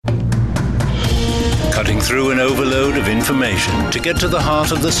cutting through an overload of information to get to the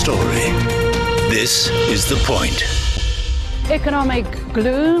heart of the story. This is The Point. Economic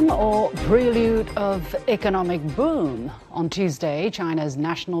gloom or prelude of economic boom? On Tuesday, China's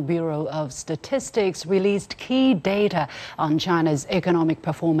National Bureau of Statistics released key data on China's economic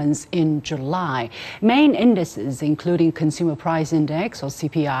performance in July. Main indices including Consumer Price Index or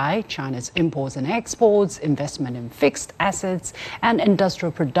CPI, China's imports and exports, investment in fixed assets, and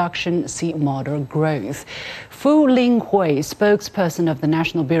industrial production see moderate growth. Linghui, spokesperson of the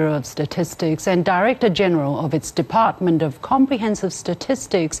National Bureau of Statistics and Director General of its Department of Comprehensive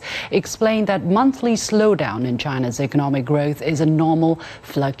Statistics, explained that monthly slowdown in China's economic growth is a normal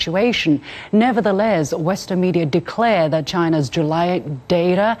fluctuation. Nevertheless, Western media declare that China's July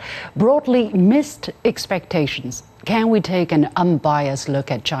data broadly missed expectations. Can we take an unbiased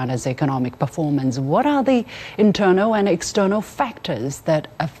look at China's economic performance? What are the internal and external factors that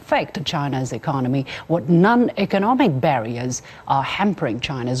affect China's economy? What non-economic barriers are hampering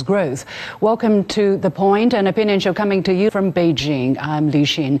China's growth? Welcome to The Point, an opinion show coming to you from Beijing. I'm Li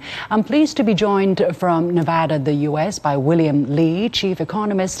Xin. I'm pleased to be joined from Nevada, the U.S. by William Li, chief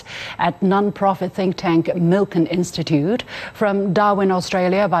economist at non-profit think tank Milken Institute, from Darwin,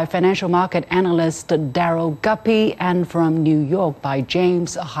 Australia by financial market analyst Daryl Guppy, and from New York by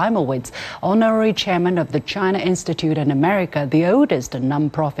James Heimowitz, honorary chairman of the China Institute in America, the oldest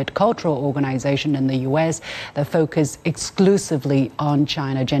non-profit cultural organization in the U.S. that focus exclusively on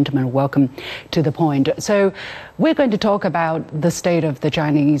China. Gentlemen, welcome to The Point. So we're going to talk about the state of the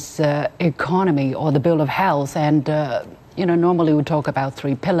Chinese economy, or the Bill of Health, and normally we talk about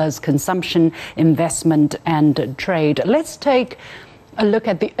three pillars: consumption, investment, and trade. Let's take a look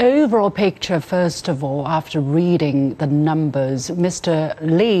at the overall picture first of all, after reading the numbers. Mr.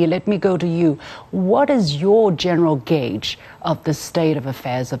 Li, let me go to you. What is your general gauge of the state of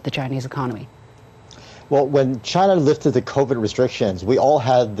affairs of the Chinese economy? Well, when China lifted the COVID restrictions, we all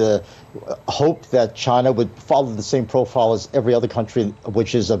had the hope that China would follow the same profile as every other country,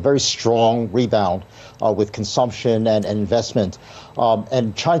 which is a very strong rebound with consumption and investment.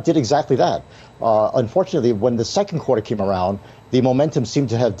 And China did exactly that. Unfortunately, when the second quarter came around, the momentum seemed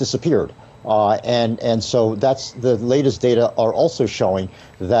to have disappeared. And so that's the latest data are also showing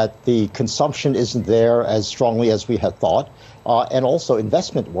that the consumption isn't there as strongly as we had thought. And also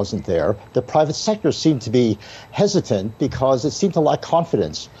investment wasn't there. The private sector seemed to be hesitant because it seemed to lack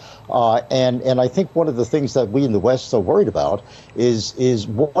confidence. And I think one of the things that we in the West are worried about is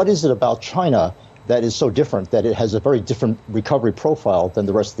what is it about China that is so different, that it has a very different recovery profile than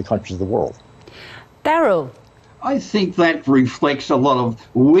the rest of the countries of the world? Daryl. I think that reflects a lot of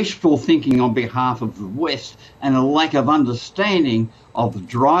wishful thinking on behalf of the West and a lack of understanding of the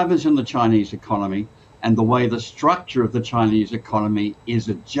drivers in the Chinese economy and the way the structure of the Chinese economy is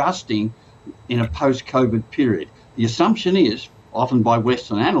adjusting in a post-COVID period. The assumption is, often by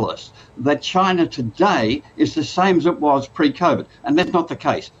Western analysts, that China today is the same as it was pre-COVID, and that's not the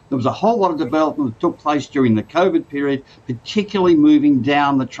case. There was a whole lot of development that took place during the COVID period, particularly moving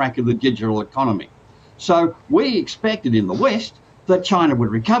down the track of the digital economy. So we expected in the West that China would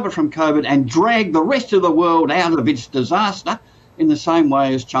recover from COVID and drag the rest of the world out of its disaster in the same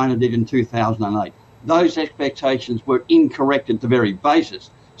way as China did in 2008. Those expectations were incorrect at the very basis.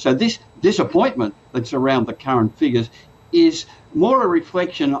 So this disappointment that's around the current figures is more a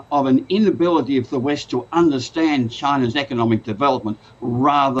reflection of an inability of the West to understand China's economic development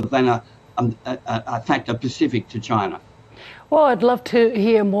rather than a factor specific to China. Well, I'd love to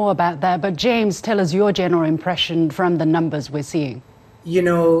hear more about that, but James, tell us your general impression from the numbers we're seeing. You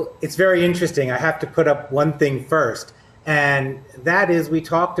know, it's very interesting. I have to put up one thing first, and that is we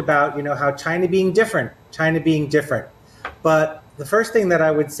talked about, how China being different. But the first thing that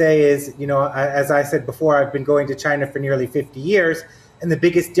I would say is, as I said before, I've been going to China for nearly 50 years, and the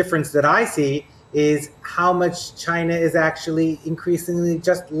biggest difference that I see is how much China is actually increasingly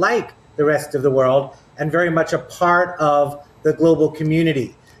just like the rest of the world and very much a part of the global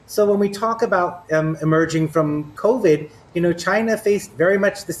community. So when we talk about emerging from COVID, China faced very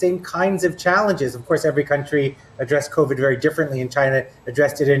much the same kinds of challenges. Of course, every country addressed COVID very differently, and China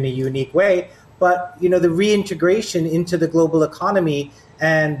addressed it in a unique way. But, the reintegration into the global economy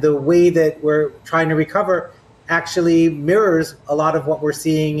and the way that we're trying to recover actually mirrors a lot of what we're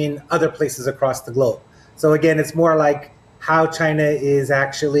seeing in other places across the globe. So again, it's more like how China is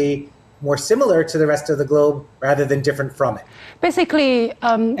actually more similar to the rest of the globe rather than different from it. Basically,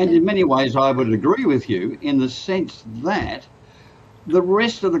 and in many ways, I would agree with you in the sense that the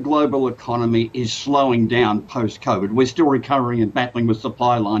rest of the global economy is slowing down post-COVID. We're still recovering and battling with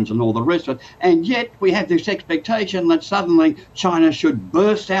supply lines and all the rest of it. And yet we have this expectation that suddenly China should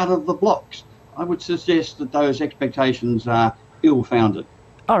burst out of the blocks. I would suggest that those expectations are ill-founded.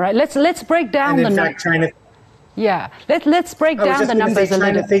 All right, let's break down and in fact, China. Yeah, let's break down the numbers a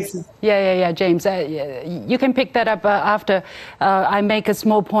little. Faces... Yeah, James. You can pick that up after I make a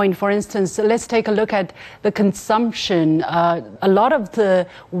small point. For instance, let's take a look at the consumption. A lot of the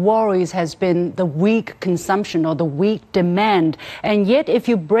worries has been the weak consumption or the weak demand. And yet, if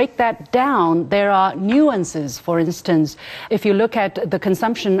you break that down, there are nuances. For instance, if you look at the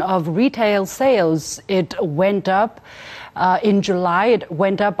consumption of retail sales, it went up. In July, it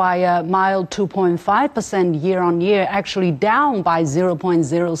went up by a mild 2.5% year on year, actually down by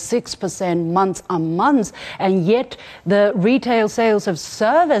 0.06% month on month. And yet the retail sales of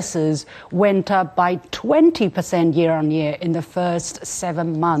services went up by 20% year on year in the first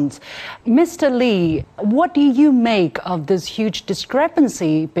 7 months. Mr. Li, what do you make of this huge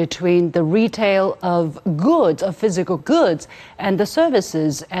discrepancy between the retail of goods, of physical goods, and the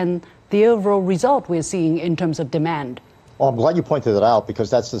services and the overall result we're seeing in terms of demand? Well, I'm glad you pointed that out, because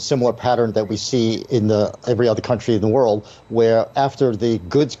that's a similar pattern that we see in every other country in the world, where after the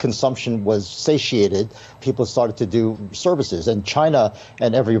goods consumption was satiated, people started to do services. And China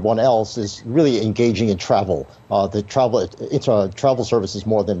and everyone else is really engaging in travel, travel services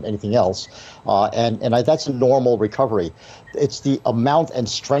more than anything else. That's a normal recovery. It's the amount and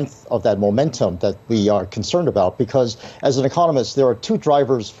strength of that momentum that we are concerned about, because as an economist, there are two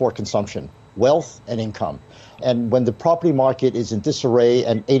drivers for consumption: wealth and income. And when the property market is in disarray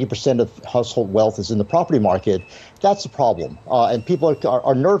and 80% of household wealth is in the property market, that's a problem. And people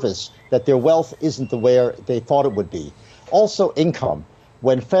are nervous that their wealth isn't the way they thought it would be. Also, income.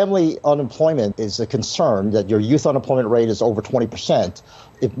 When family unemployment is a concern, that your youth unemployment rate is over 20%,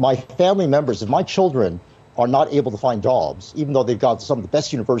 if my family members, if my children are not able to find jobs, even though they've got some of the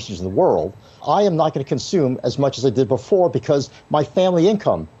best universities in the world, I am not going to consume as much as I did before because my family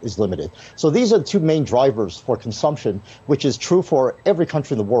income is limited. So these are the two main drivers for consumption, which is true for every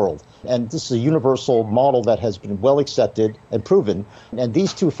country in the world. And this is a universal model that has been well accepted and proven. And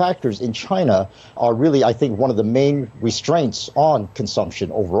these two factors in China are really, I think, one of the main restraints on consumption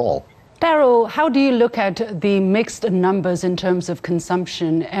overall. Daryl, how do you look at the mixed numbers in terms of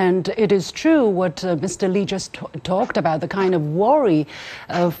consumption? And it is true what Mr. Li just talked about, the kind of worry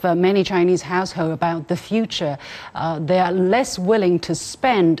of many Chinese households about the future. They are less willing to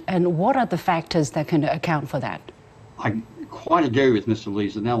spend. And what are the factors that can account for that? I quite agree with Mr.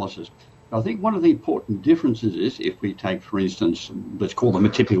 Li's analysis. I think one of the important differences is, if we take, for instance, let's call them a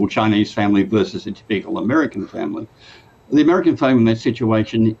typical Chinese family versus a typical American family, the American family in that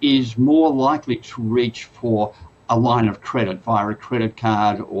situation is more likely to reach for a line of credit via a credit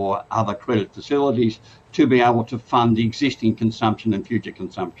card or other credit facilities to be able to fund existing consumption and future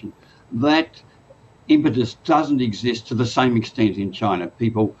consumption. That impetus doesn't exist to the same extent in China.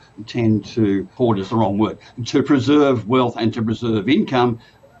 People tend to, hoard is the wrong word, to preserve wealth and to preserve income,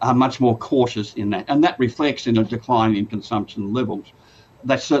 are much more cautious in that. And that reflects in a decline in consumption levels.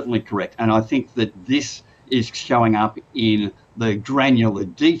 That's certainly correct. And I think that this is showing up in the granular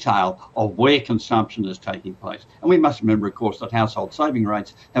detail of where consumption is taking place. And we must remember, of course, that household saving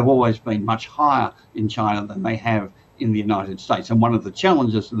rates have always been much higher in China than they have in the United States. And one of the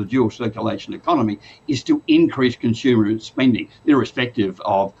challenges of the dual circulation economy is to increase consumer spending, irrespective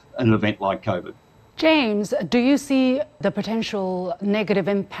of an event like COVID. James, do you see the potential negative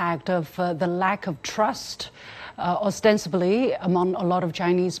impact of the lack of trust ostensibly among a lot of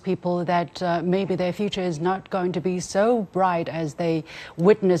Chinese people that maybe their future is not going to be so bright as they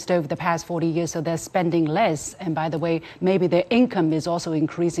witnessed over the past 40 years, so they're spending less? And by the way, maybe their income is also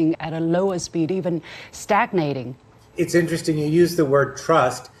increasing at a lower speed, even stagnating. It's interesting you use the word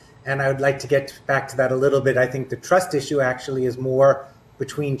trust, and I would like to get back to that a little bit. I think the trust issue actually is more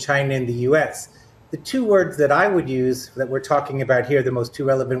between China and the US. The two words that I would use that we're talking about here, the most two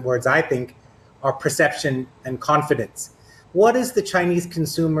relevant words, I think, are perception and confidence. What is the Chinese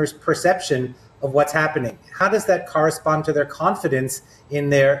consumer's perception of what's happening? How does that correspond to their confidence in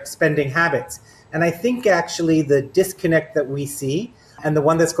their spending habits? And I think actually the disconnect that we see, and the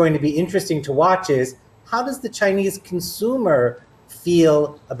one that's going to be interesting to watch, is how does the Chinese consumer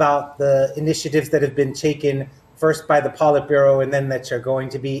feel about the initiatives that have been taken first by the Politburo and then that are going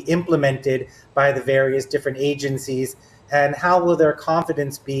to be implemented by the various different agencies, and how will their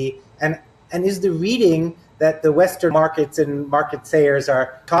confidence be? And is the reading that the Western markets and market sayers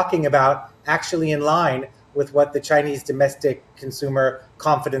are talking about actually in line with what the Chinese domestic consumer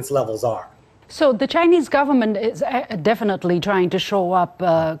confidence levels are? So the Chinese government is definitely trying to shore up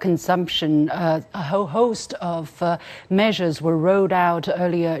consumption. A whole host of measures were rolled out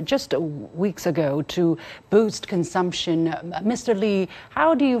earlier, just weeks ago, to boost consumption. Mr. Li,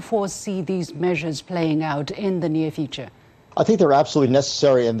 how do you foresee these measures playing out in the near future? I think they're absolutely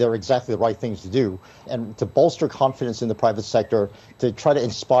necessary, and they're exactly the right things to do. And to bolster confidence in the private sector, to try to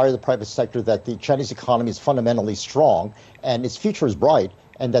inspire the private sector that the Chinese economy is fundamentally strong and its future is bright,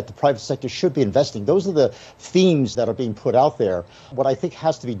 and that the private sector should be investing. Those are the themes that are being put out there. What I think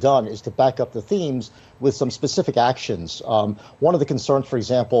has to be done is to back up the themes with some specific actions. One of the concerns, for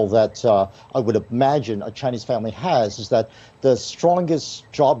example, that I would imagine a Chinese family has is that the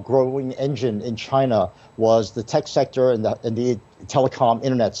strongest job growing engine in China was the tech sector and the telecom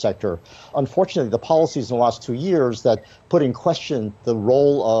internet sector. Unfortunately, the policies in the last 2 years that put in question the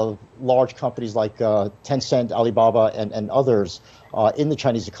role of large companies like Tencent, Alibaba, and others in the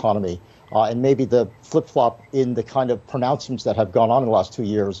Chinese economy, and maybe the flip-flop in the kind of pronouncements that have gone on in the last 2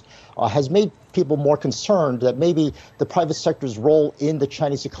 years has made people more concerned that maybe the private sector's role in the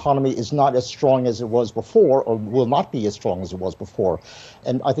Chinese economy is not as strong as it was before, or will not be as strong as it was before.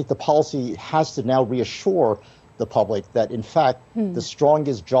 And I think the policy has to now reassure the public that, in fact, the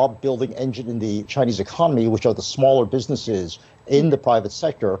strongest job-building engine in the Chinese economy, which are the smaller businesses in the private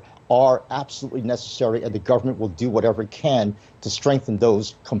sector, are absolutely necessary, and the government will do whatever it can to strengthen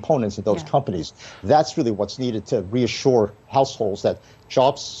those components of those companies. That's really what's needed to reassure households that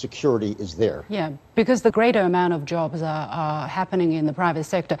job security is there. Yeah, because the greater amount of jobs are happening in the private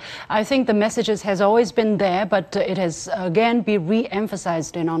sector. I think the messages has always been there, but it has again been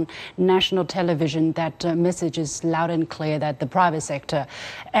re-emphasized on national television. That message is loud and clear that the private sector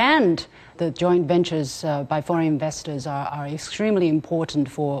and the joint ventures by foreign investors are extremely important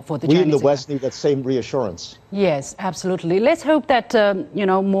for the Chinese. We in the West need that same reassurance. Yes, absolutely. Let's hope that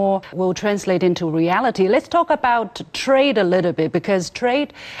more will translate into reality. Let's talk about trade a little bit, because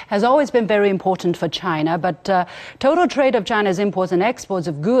trade has always been very important for China. But total trade of China's imports and exports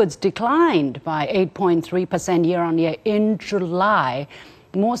of goods declined by 8.3% year-on-year in July.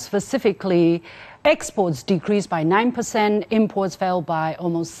 More specifically, exports decreased by 9%, imports fell by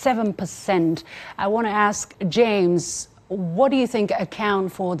almost 7%. I want to ask James, what do you think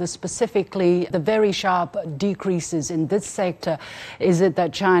account for specifically the very sharp decreases in this sector? Is it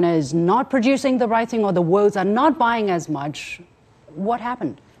that China is not producing the right thing, or the worlds are not buying as much? What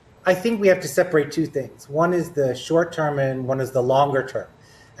happened? I think we have to separate two things. One is the short term and one is the longer term.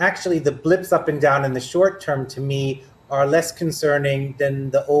 Actually, the blips up and down in the short term, to me, are less concerning than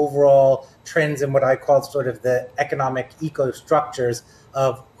the overall trends in what I call sort of the economic eco-structures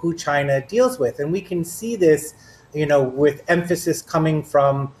of who China deals with. And we can see this, with emphasis coming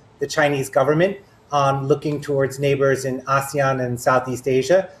from the Chinese government on looking towards neighbors in ASEAN and Southeast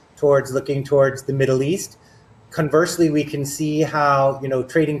Asia, looking towards the Middle East. Conversely, we can see how,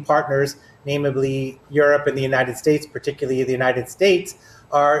 trading partners, namely Europe and the United States, particularly the United States,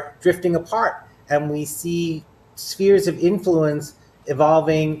 are drifting apart. And we see spheres of influence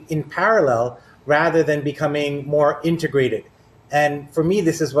evolving in parallel rather than becoming more integrated. And for me,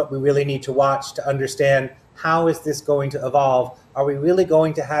 this is what we really need to watch to understand, how is this going to evolve? Are we really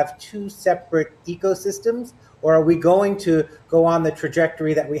going to have two separate ecosystems, or are we going to go on the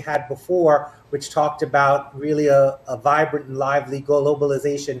trajectory that we had before, which talked about really a vibrant and lively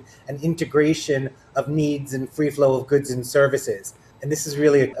globalization and integration of needs and free flow of goods and services? And this is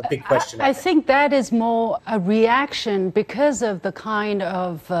really a big question. I think that is more a reaction because of the kind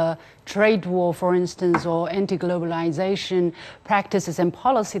of trade war, for instance, or anti-globalization practices and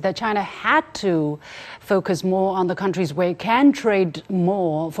policy that China had to focus more on the countries where it can trade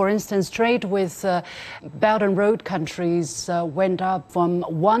more. For instance, trade with Belt and Road countries went up from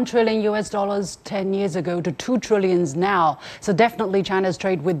 $1 trillion 10 years ago to $2 trillion now. So definitely China's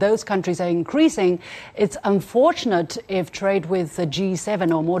trade with those countries are increasing. It's unfortunate if trade with the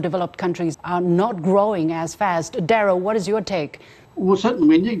G7 or more developed countries are not growing as fast. Darryl, what is your take? Well, certainly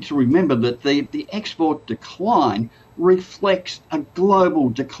we need to remember that the export decline reflects a global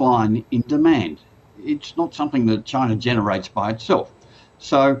decline in demand. It's not something that China generates by itself.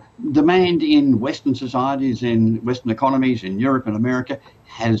 So demand in Western societies, in Western economies, in Europe and America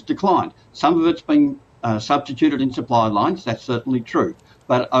has declined. Some of it's been substituted in supply lines, that's certainly true.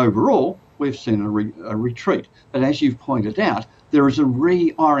 But overall, we've seen a retreat. But as you've pointed out, there is a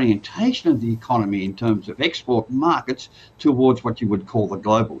reorientation of the economy in terms of export markets towards what you would call the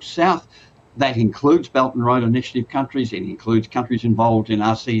global south. That includes Belt and Road Initiative countries. It includes countries involved in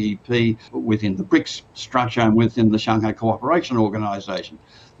RCEP within the BRICS structure and within the Shanghai Cooperation Organization.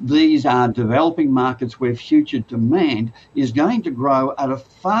 these are developing markets where future demand is going to grow at a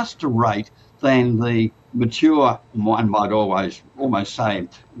faster rate than the mature, one might almost say,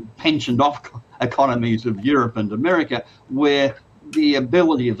 pensioned off economies of Europe and America, where the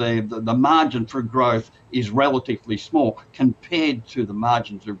ability of the margin for growth is relatively small compared to the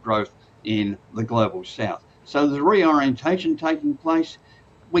margins of growth in the global south. So there's reorientation taking place.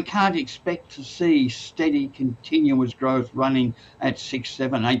 We can't expect to see steady, continuous growth running at 6,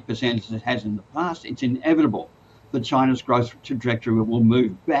 7, 8% as it has in the past. It's inevitable that China's growth trajectory will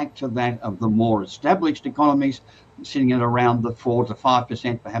move back to that of the more established economies, sitting at around the 4 to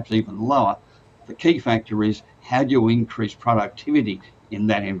 5%, perhaps even lower. The key factor is how do you increase productivity in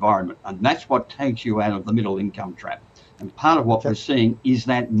that environment? And that's what takes you out of the middle income trap. And part of what we're seeing is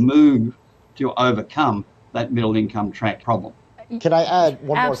that move to overcome that middle income trap problem. Can I add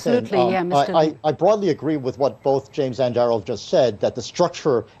one more thing? Absolutely, yeah, Mr. Lee. I broadly agree with what both James and Daryl just said, that the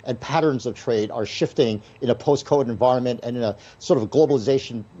structure and patterns of trade are shifting in a post-COVID environment and in a sort of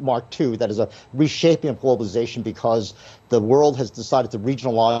globalization Mark II, that is a reshaping of globalization because the world has decided to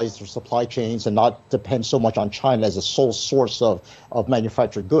regionalize their supply chains and not depend so much on China as a sole source of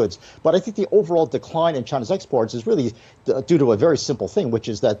manufactured goods. But I think the overall decline in China's exports is really due to a very simple thing, which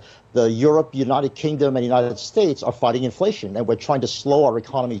is that the Europe, United Kingdom, and United States are fighting inflation, and we're trying to slow our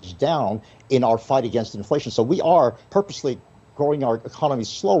economies down in our fight against inflation. So we are purposely growing our economies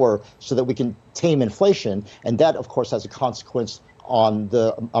slower so that we can tame inflation, and that, of course, has a consequence on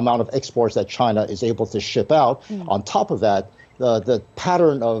the amount of exports that China is able to ship out. On top of that, the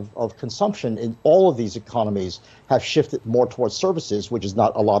pattern of consumption in all of these economies have shifted more towards services, which is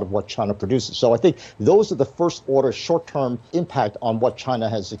not a lot of what China produces. So I think those are the first order short-term impact on what China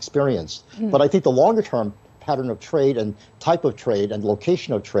has experienced. But I think the longer term pattern of trade and type of trade and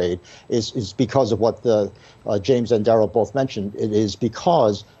location of trade is because of what James and Daryl both mentioned. It is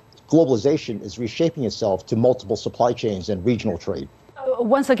because globalization is reshaping itself to multiple supply chains and regional trade.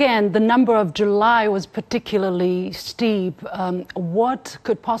 Once again, the number of July was particularly steep. What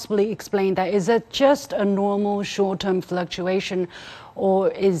could possibly explain that? Is it just a normal short-term fluctuation, or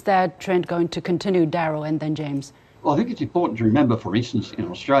is that trend going to continue? Daryl and then James. Well, I think it's important to remember, for instance, in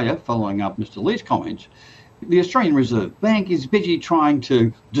Australia, following up Mr. Lee's comments, the Australian Reserve Bank is busy trying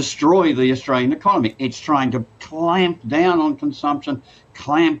to destroy the Australian economy. It's trying to clamp down on consumption,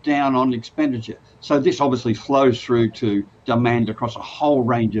 clamp down on expenditure. So this obviously flows through to demand across a whole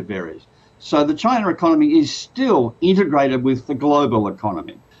range of areas. So the China economy is still integrated with the global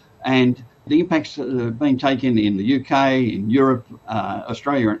economy. And the impacts that are being taken in the UK, in Europe,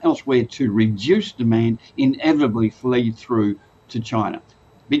 Australia and elsewhere to reduce demand inevitably feed through to China.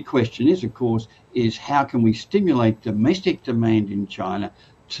 Big question is, of course, is how can we stimulate domestic demand in China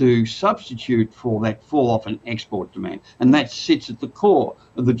to substitute for that fall off in export demand? And that sits at the core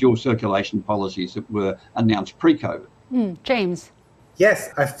of the dual circulation policies that were announced pre-COVID. James. Yes,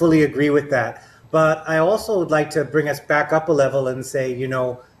 I fully agree with that. But I also would like to bring us back up a level and say,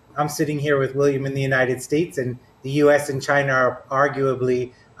 I'm sitting here with William in the United States, and the US and China are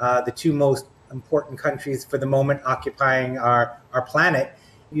arguably the two most important countries for the moment occupying our planet.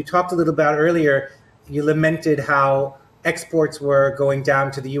 You talked a little about earlier, you lamented how exports were going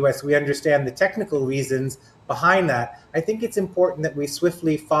down to the US. We understand the technical reasons behind that. I think it's important that we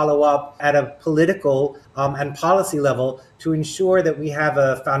swiftly follow up at a political and policy level to ensure that we have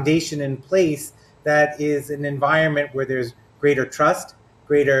a foundation in place that is an environment where there's greater trust,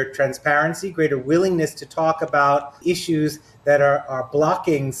 greater transparency, greater willingness to talk about issues that are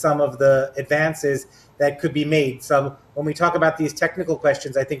blocking some of the advances that could be made. So when we talk about these technical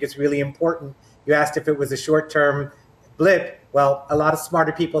questions, I think it's really important. You asked if it was a short-term blip. Well, a lot of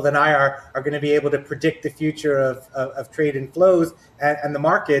smarter people than I are going to be able to predict the future of trade and flows and the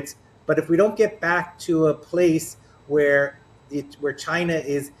markets. But if we don't get back to a place where China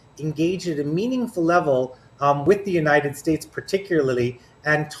is engaged at a meaningful level with the United States particularly,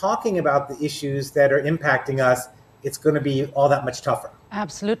 and talking about the issues that are impacting us, it's going to be all that much tougher.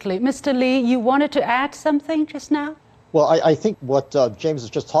 Absolutely. Mr. Lee, you wanted to add something just now? Well, I think what James is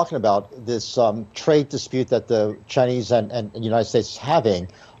just talking about, this trade dispute that the Chinese and the United States is having,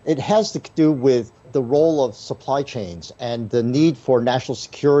 it has to do with the role of supply chains and the need for national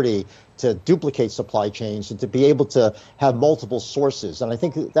security to duplicate supply chains and to be able to have multiple sources. And I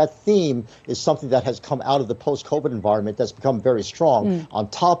think that theme is something that has come out of the post-COVID environment that's become very strong on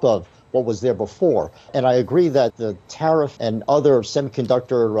top of what was there before. And I agree that the tariff and other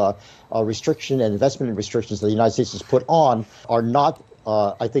semiconductor restriction and investment restrictions that the United States has put on are not,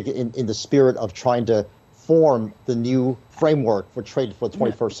 I think, in the spirit of trying to form the new framework for trade for the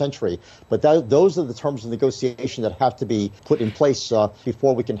 21st century. But those are the terms of negotiation that have to be put in place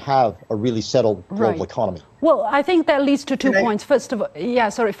before we can have a really settled global economy. Well, I think that leads to 2 points. First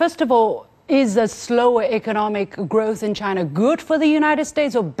of all, is a slower economic growth in China good for the United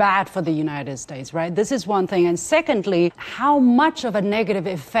States or bad for the United States, right? This is one thing. And secondly, how much of a negative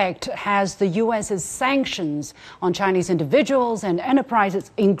effect has the US's sanctions on Chinese individuals and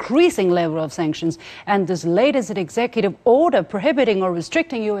enterprises, increasing level of sanctions, and this latest executive order prohibiting or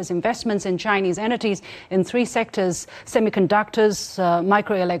restricting US investments in Chinese entities in 3 sectors, semiconductors,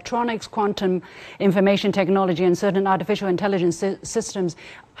 microelectronics, quantum information technology, and certain artificial intelligence systems.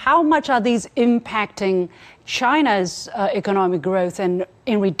 How much are these impacting China's economic growth? And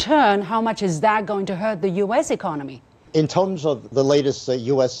in return, how much is that going to hurt the US economy? In terms of the latest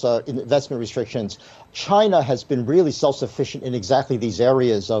U.S. Investment restrictions, China has been really self-sufficient in exactly these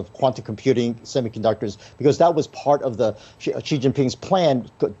areas of quantum computing, semiconductors, because that was part of the Xi Jinping's plan,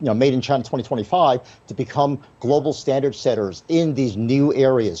 made in China 2025, to become global standard setters in these new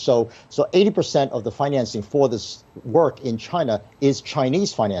areas. So 80% of the financing for this work in China is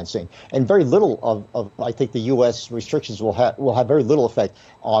Chinese financing, and very little of I think the U.S. restrictions will have very little effect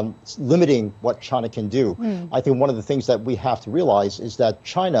on limiting what China can do. I think one of the things that we have to realize is that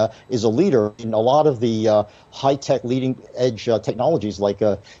China is a leader in a lot of the high-tech, leading-edge technologies like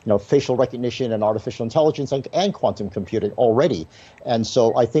facial recognition and artificial intelligence and quantum computing already. And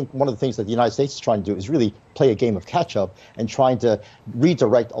so I think one of the things that the United States is trying to do is really play a game of catch-up and trying to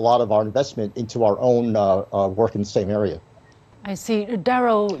redirect a lot of our investment into our own work in the same area. I see.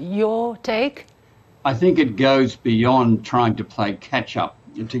 Darryl, your take? I think it goes beyond trying to play catch-up.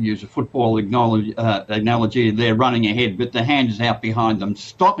 To use a football analogy, they're running ahead, but the hand is out behind them,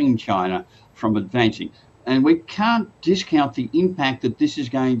 stopping China from advancing. And we can't discount the impact that this is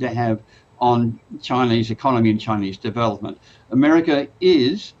going to have on Chinese economy and Chinese development. America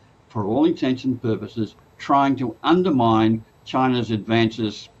is, for all intents and purposes, trying to undermine China's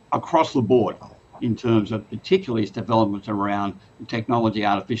advances across the board in terms of particularly its developments around technology,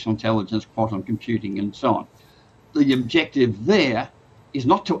 artificial intelligence, quantum computing, and so on. The objective there is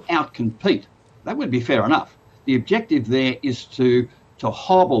not to outcompete. That would be fair enough. The objective there is to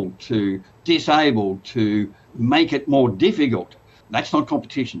hobble, to disable, to make it more difficult. That's not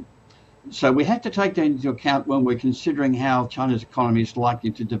competition. So we have to take that into account when we're considering how China's economy is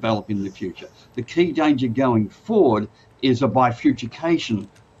likely to develop in the future. The key danger going forward is a bifurcation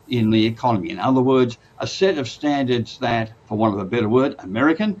in the economy. In other words, a set of standards that, for want of a better word,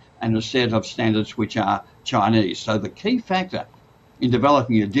 American, and a set of standards which are Chinese. So the key factor in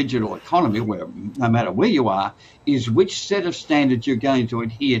developing a digital economy, where no matter where you are, is which set of standards you're going to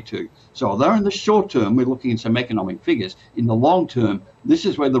adhere to. So although in the short term we're looking at some economic figures, in the long term, this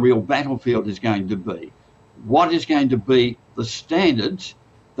is where the real battlefield is going to be. What is going to be the standards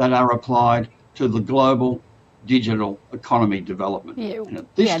that are applied to the global digital economy development? And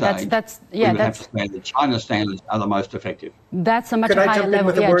at this stage, we would have to say that China standards are the most effective. That's a much higher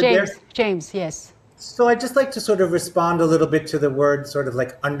level. James, yes. So I'd just like to sort of respond a little bit to the word sort of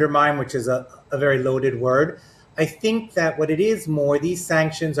like undermine, which is a very loaded word. I think that what it is more, these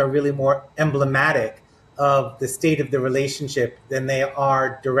sanctions are really more emblematic of the state of the relationship than they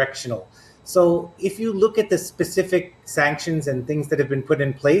are directional. So if you look at the specific sanctions and things that have been put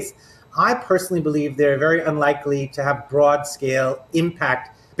in place, I personally believe they're very unlikely to have broad scale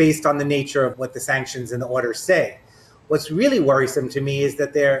impact based on the nature of what the sanctions and the orders say. What's really worrisome to me is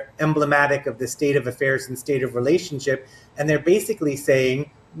that they're emblematic of the state of affairs and state of relationship. And they're basically saying,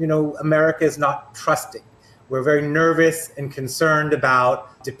 America is not trusting. We're very nervous and concerned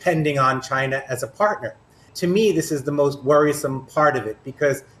about depending on China as a partner. To me, this is the most worrisome part of it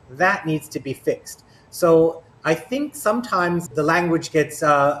because that needs to be fixed. So I think sometimes the language gets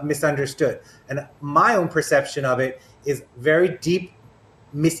misunderstood. And my own perception of it is very deep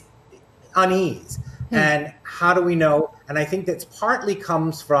unease. And how do we know? And I think that's partly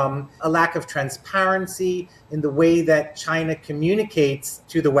comes from a lack of transparency in the way that China communicates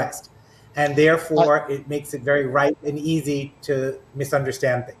to the West. And therefore, it makes it very ripe and easy to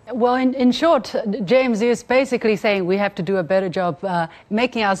misunderstand things. Well, in short, James is basically saying we have to do a better job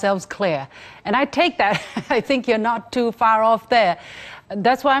making ourselves clear. And I take that. I think you're not too far off there.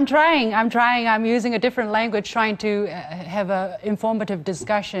 That's why I'm trying. I'm using a different language, trying to have an informative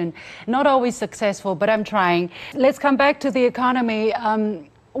discussion. Not always successful, but I'm trying. Let's come back to the economy.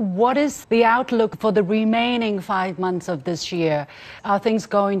 What is the outlook for the remaining 5 months of this year? Are things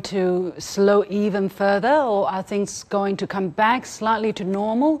going to slow even further, or are things going to come back slightly to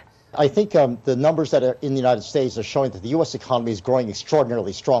normal? I think the numbers that are in the United States are showing that the U.S. economy is growing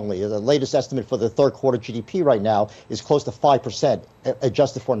extraordinarily strongly. The latest estimate for the third quarter GDP right now is close to 5%,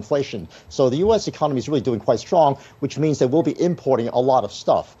 adjusted for inflation. So the U.S. economy is really doing quite strong, which means that we'll be importing a lot of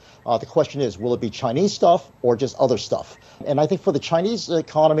stuff. The question is, will it be Chinese stuff or just other stuff? And I think for the Chinese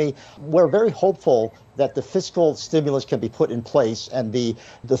economy, we're very hopeful that the fiscal stimulus can be put in place and the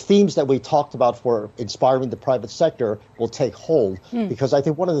themes that we talked about for inspiring the private sector will take hold. Because I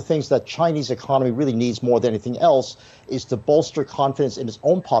think one of the things that Chinese economy really needs more than anything else is to bolster confidence in its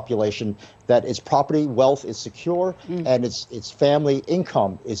own population that its property wealth is secure and its family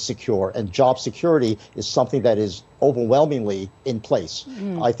income is secure, and job security is something that is overwhelmingly in place.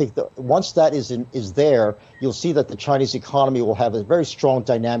 I think that once that is there, you'll see that the Chinese economy will have a very strong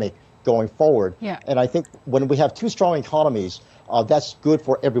dynamic going forward. Yeah. And I think when we have two strong economies, that's good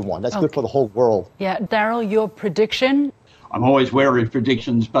for everyone. That's good for the whole world. Yeah, Daryl, your prediction? I'm always wary of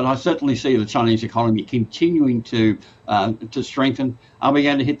predictions, but I certainly see the Chinese economy continuing to strengthen. Are we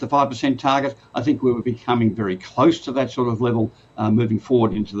going to hit the 5% target? I think we're becoming very close to that sort of level moving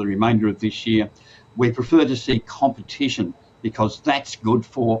forward into the remainder of this year. We prefer to see competition because that's good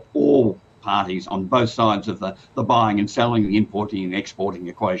for all parties on both sides of the buying and selling, the importing and exporting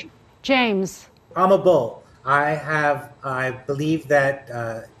equation. James? I'm a bull. I believe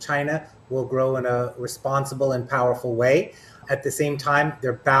that China will grow in a responsible and powerful way. At the same time,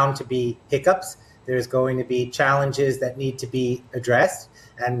 there are bound to be hiccups. There's going to be challenges that need to be addressed,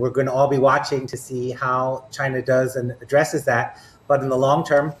 and we're going to all be watching to see how China does and addresses that. But in the long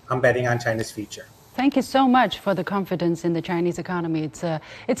term, I'm betting on China's future. Thank you so much for the confidence in the Chinese economy. It's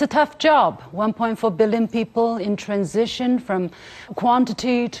a tough job. 1.4 billion people in transition from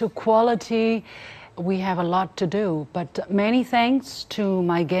quantity to quality. We have a lot to do, but many thanks to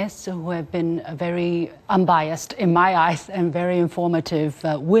my guests who have been very unbiased in my eyes and very informative.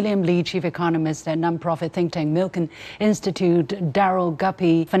 William Lee, Chief Economist at nonprofit think tank Milken Institute, Daryl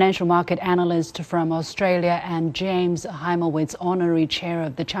Guppy, Financial Market Analyst from Australia, and James Heimowitz, Honorary Chair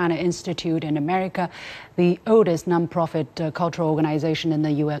of the China Institute in America, the oldest nonprofit cultural organization in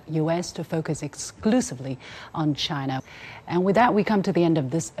the U.S. to focus exclusively on China. And with that, we come to the end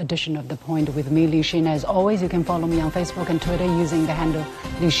of this edition of The Point with me, Li Xin. As always, you can follow me on Facebook and Twitter using the handle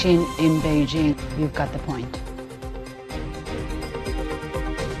Li Xin in Beijing. You've got the point.